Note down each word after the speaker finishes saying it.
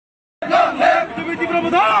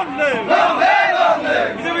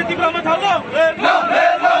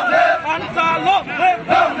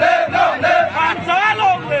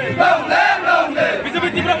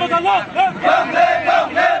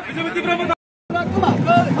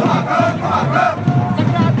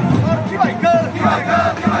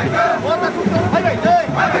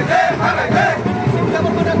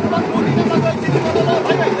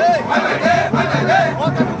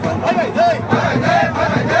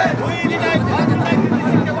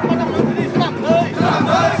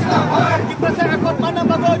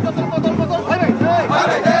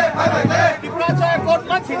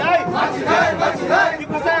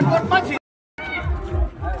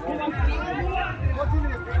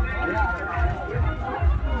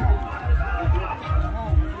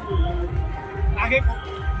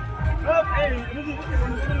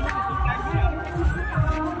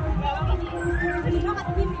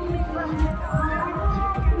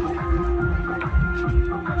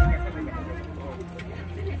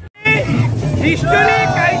History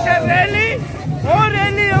kaisa rally o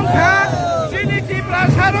rally ongkha siniti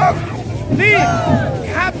prasarok ni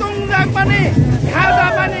khatung jakmani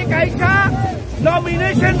khadamani kaisa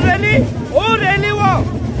nomination rally o rally wo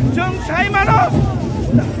jong saimano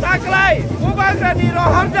taklai ubagrani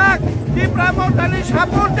rohorjak Debbarma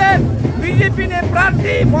supported BJP ne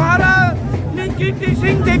prarthi Maharani Kriti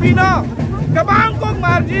Singh Devino kabangkok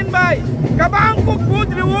margin bai kabangkok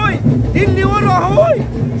budrioi dilliwo rohoi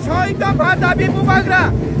soida badabi bubagra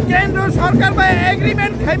kendro sarkar bai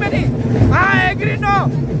agreement khaimani a agree no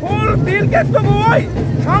full bill ke toboi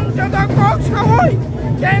সংসদক কক্সহoi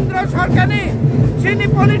kendro sarkani sini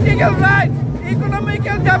political right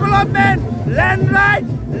economical development land right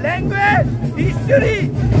language history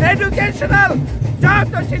educational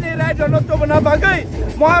jato sini right no tobna bagai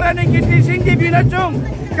Maharani Kriti Singh Devino chung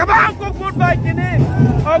kabangkok bud bai tini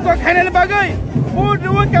ogo khainani bagai bud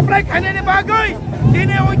wo kaprai khainani bagai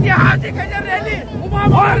tini ঐতিহাসিক rally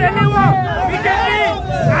rally wo BJP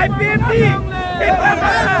IPMT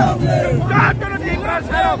Debbarma jato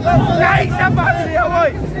Debbarma kaisa batri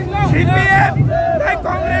oi CPM dai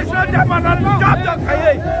Congress no jamanan jato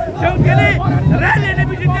khai chung tini rally ni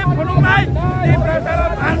BJP phunungai Debbarma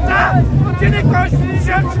bhancha tini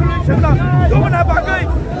constitution solution la tobna bagai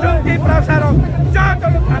chung Debbarma jato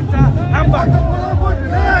bhancha amba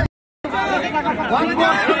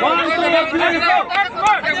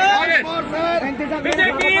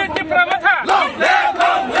BJP Debbarma long live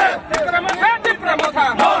Debbarma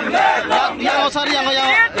long live yang sorry yang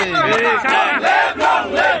long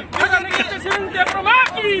live Debbarma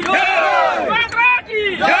ki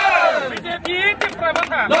BJP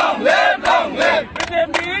Debbarma long live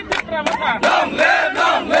BJP Debbarma long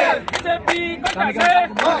live BJP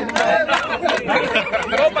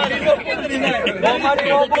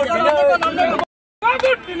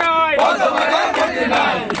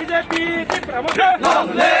BJP Debbarma long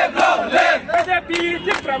live BJP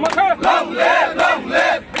Debbarma long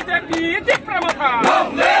live BJP Debbarma long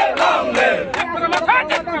live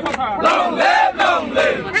Debbarma long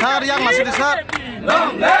live sir yang masih di sir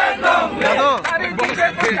long live jatuh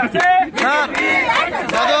sir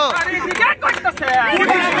jatuh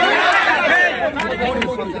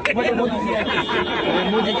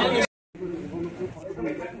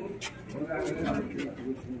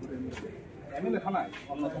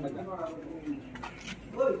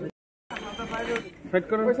Fight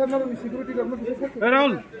करो पैसा ना security करना ए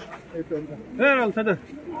राहुल सदा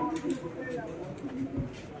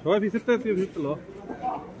होय दिसते ते दिसलो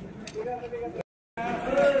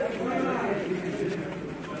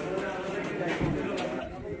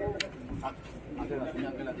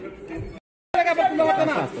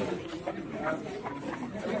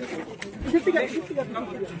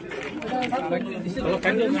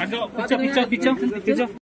picture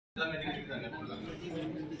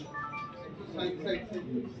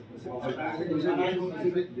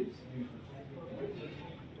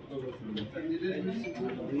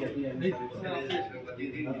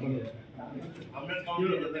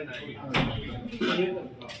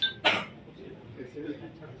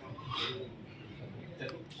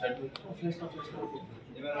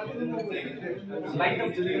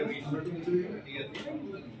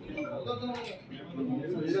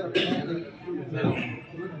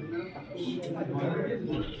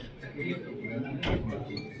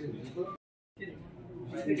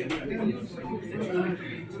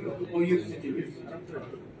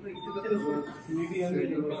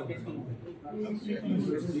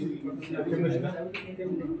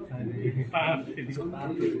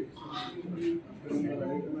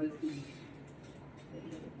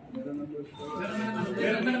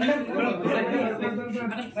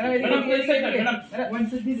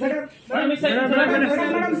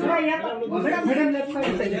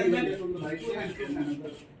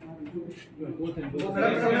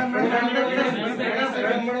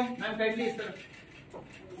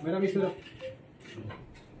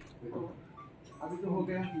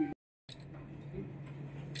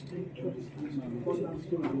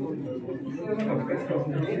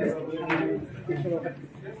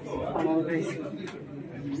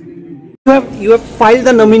You have filed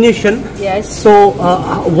the nomination. Yes. So,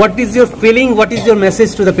 what is your feeling? What is your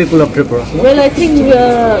message to the people of Tripura? Well, I think we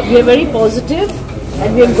are very positive,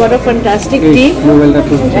 and we have got a fantastic team,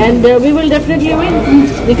 and we will definitely win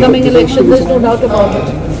the coming election. There's no doubt about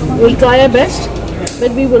it. We'll try our best,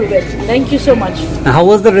 but we will win. Thank you so much. How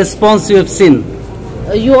was the response you have seen?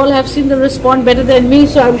 You all have seen the response better than me,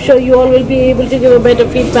 so I'm sure you all will be able to give a better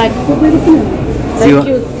feedback. Thank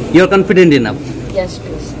you. You're confident enough. Yes,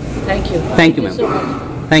 please. Thank you. Thank you, ma'am. So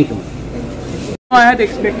much. Thank you. I had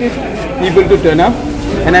expected people to turn up,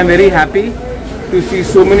 and I'm very happy to see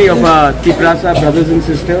so many of our Tripurani brothers and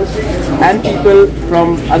sisters and people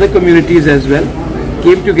from other communities as well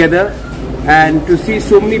came together, and to see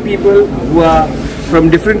so many people who are from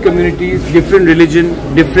different communities, different religion,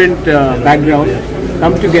 different background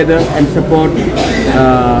come together and support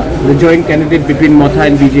the joint candidate between Motha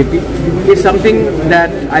and BJP is something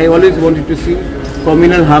that I always wanted to see,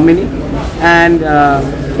 communal harmony. And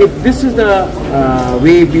if this is the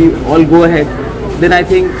way we all go ahead, then I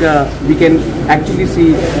think we can actually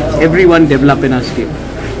see everyone develop in our state.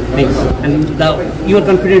 Thanks. And you are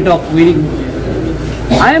confident of winning?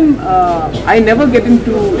 I never get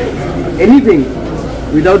into anything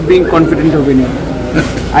without being confident of winning.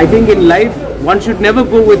 I think in life, one should never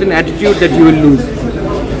go with an attitude that you will lose.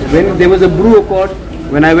 When there was a brew accord,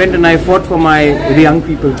 when I went and I fought for the young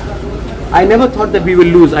people, I never thought that we will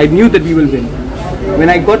lose. I knew that we will win. When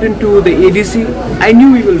I got into the ADC, I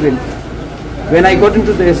knew we will win. When I got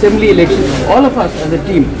into the assembly elections, all of us as a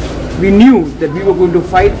team, we knew that we were going to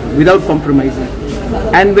fight without compromising.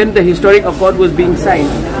 And when the historic accord was being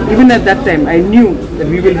signed, even at that time, I knew that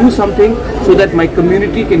we will do something so that my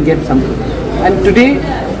community can get something. And today,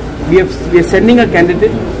 we are sending a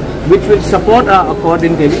candidate which will support our accord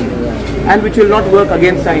in Delhi and which will not work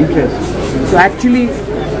against our interests. So actually,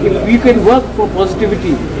 if we can work for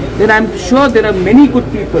positivity, then I'm sure there are many good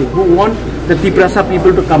people who want the Tripurani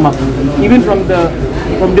people to come up, even from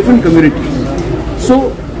different communities.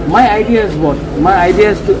 So my idea is what? My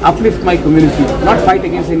idea is to uplift my community, not fight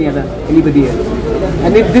against anybody else.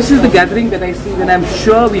 And if this is the gathering that I see, then I'm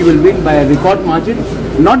sure we will win by a record margin,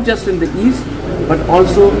 not just in the east, but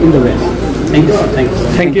also in the west. Thank you.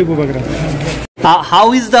 Thank you, Bubakra.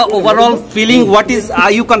 How is the overall feeling?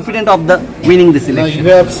 Are you confident of the winning this election?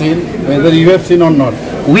 You have seen, whether you have seen or not.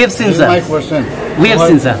 We have seen, sir. My question. We have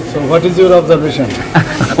seen, sir. So what is your observation?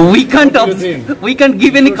 We can't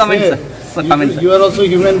give any comments, sir. You are also a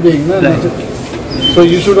human being, no? Right. So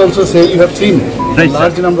you should also say you have seen. Right, a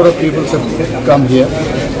large number of people have come here,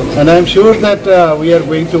 and I am sure that we are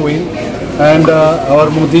going to win. And our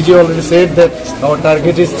Modi ji already said that our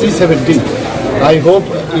target is 370. I hope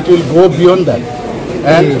it will go beyond that.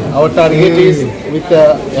 And our target is with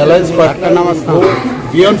the alliance partner go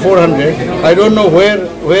beyond 400. I don't know where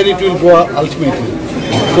it will go ultimately.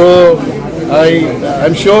 So I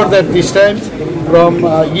am sure that this time from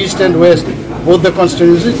east and west, both the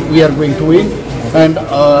constituencies, we are going to win. And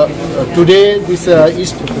today this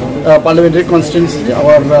east parliamentary constituency,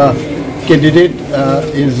 our candidate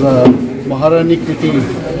is Maharani Kriti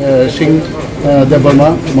Singh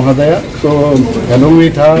Debbarma Mahadaya. So along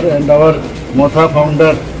with her and our Motha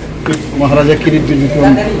founder Maharaja Kriti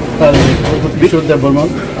Debbarma,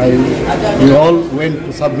 we all went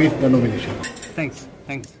to submit the nomination. Thanks.